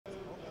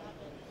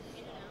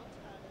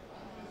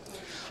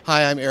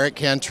Hi, I'm Eric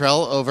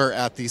Cantrell over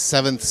at the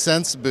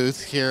 7thSense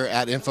booth here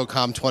at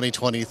InfoComm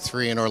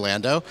 2023 in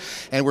Orlando,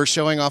 and we're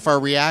showing off our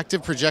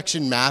reactive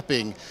projection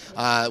mapping,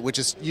 which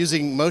is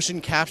using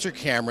motion capture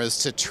cameras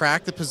to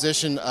track the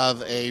position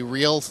of a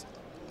real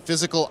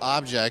physical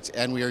object,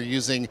 and we are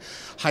using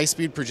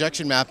high-speed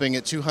projection mapping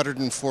at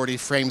 240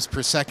 frames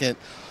per second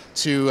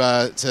to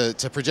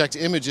project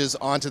images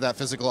onto that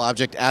physical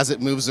object as it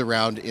moves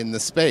around in the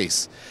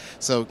space.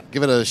 So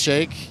give it a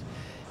shake,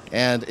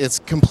 and it's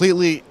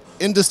completely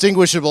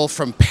indistinguishable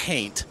from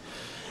paint,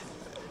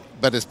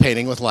 but it's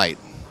painting with light.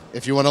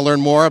 If you want to learn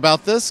more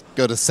about this,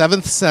 go to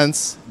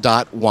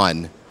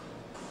 7thSense.1.